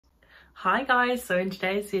Hi guys, so in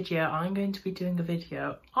today's video I'm going to be doing a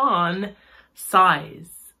video on size,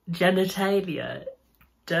 genitalia.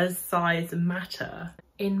 Does size matter?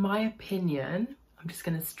 In my opinion, I'm just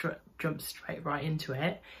going to jump straight right into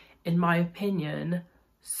it. In my opinion,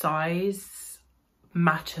 size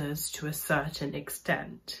matters to a certain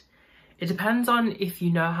extent. It depends on if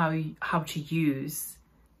you know how to use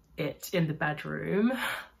it in the bedroom.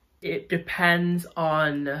 It depends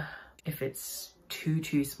on if it's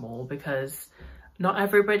too small, because not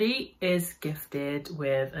everybody is gifted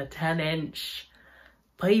with a 10-inch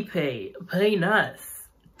penis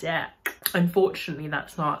deck. Unfortunately,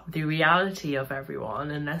 that's not the reality of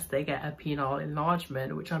everyone unless they get a penile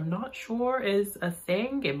enlargement, which I'm not sure is a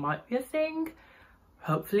thing. It might be a thing.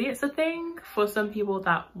 Hopefully it's a thing for some people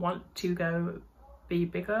that want to go be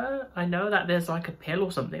bigger. I know that there's like a pill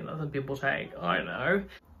or something that some people take. I don't know.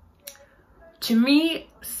 To me,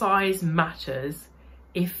 size matters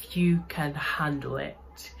if you can handle it,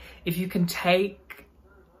 if you can take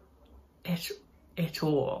it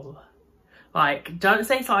all. Like, don't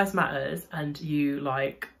say size matters and you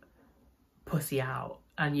like pussy out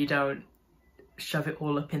and you don't shove it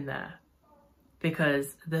all up in there,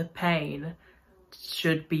 because the pain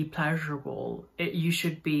should be pleasurable. You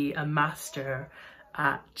should be a master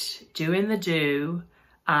at doing the do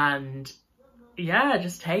and yeah,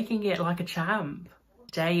 just taking it like a champ,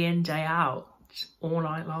 day in, day out, all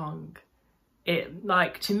night long. It,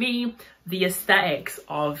 like, to me, the aesthetics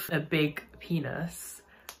of a big penis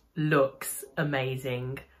looks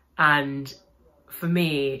amazing, and for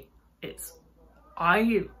me,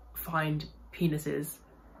 I find penises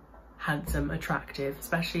handsome, attractive,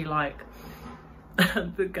 especially like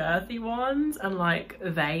the girthy ones and like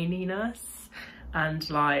veininess. And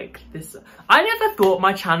like this, I never thought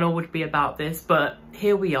my channel would be about this, but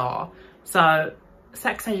here we are. So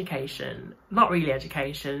sex education, not really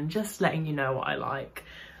education, just letting you know what I like.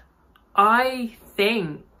 I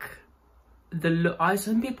think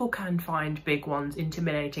some people can find big ones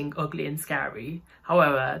intimidating, ugly and scary.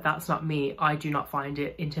 However, that's not me. I do not find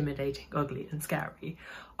it intimidating, ugly and scary.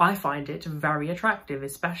 I find it very attractive,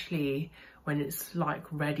 especially when it's like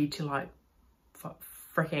ready to like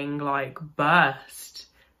freaking like burst,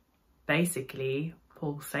 basically,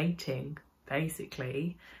 pulsating,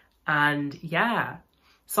 basically. And yeah,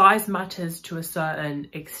 size matters to a certain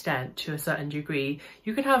extent, to a certain degree.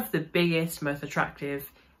 You can have the biggest, most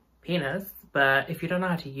attractive penis, but if you don't know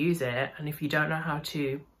how to use it, and if you don't know how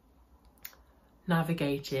to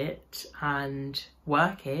navigate it and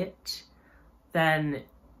work it, then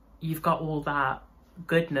you've got all that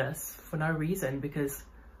goodness for no reason, because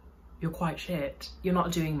you're quite shit. You're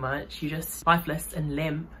not doing much. You're just lifeless and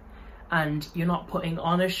limp, and you're not putting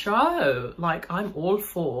on a show. Like, I'm all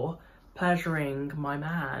for pleasuring my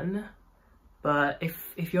man, but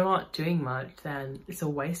if you're not doing much, then it's a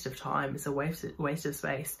waste of time. It's a waste of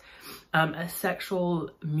space. A sexual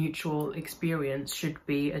mutual experience should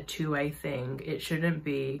be a two-way thing. It shouldn't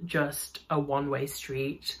be just a one-way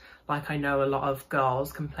street, like I know a lot of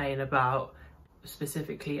girls complain about,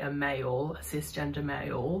 specifically a male, a cisgender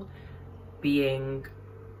male, being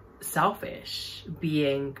selfish,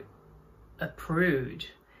 being a prude,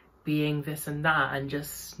 being this and that, and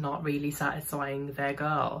just not really satisfying their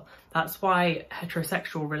girl. That's why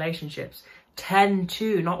heterosexual relationships tend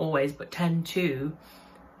to, not always, but tend to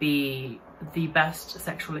be the best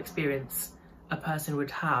sexual experience a person would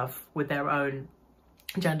have with their own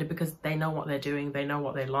gender, because they know what they're doing, they know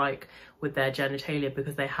what they like with their genitalia,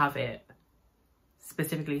 because they have it.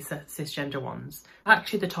 Specifically cisgender ones. Back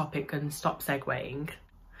to the topic and stop segueing.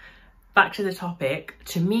 Back to the topic.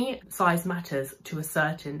 To me, size matters to a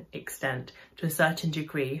certain extent, to a certain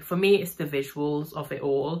degree. For me, it's the visuals of it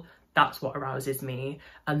all. That's what arouses me.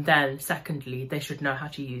 And then secondly, they should know how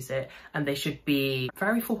to use it, and they should be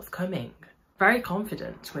very forthcoming, very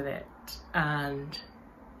confident with it. And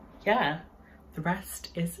yeah, the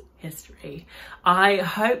rest is history. I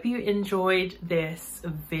hope you enjoyed this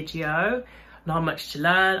video. Not much to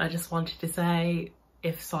learn. I just wanted to say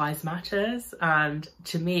if size matters, and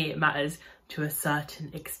to me it matters to a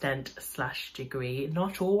certain extent / degree.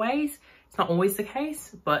 Not always, it's not always the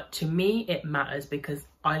case, but to me it matters because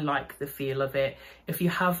I like the feel of it. If you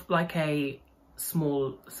have like a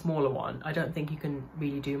smaller one, I don't think you can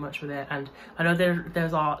really do much with it. And I know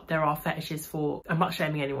there are fetishes for, I'm not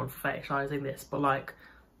shaming anyone for fetishizing this, but like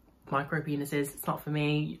micro penises, it's not for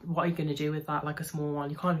me. What are you going to do with that? Like a small one,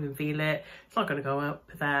 you can't even feel it. It's not going to go up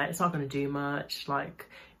there. It's not going to do much. Like,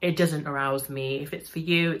 it doesn't arouse me. If it's for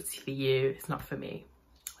you, it's for you. It's not for me.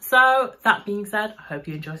 So that being said, I hope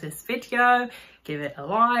you enjoyed this video. Give it a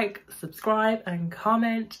like, subscribe and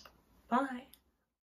comment. Bye.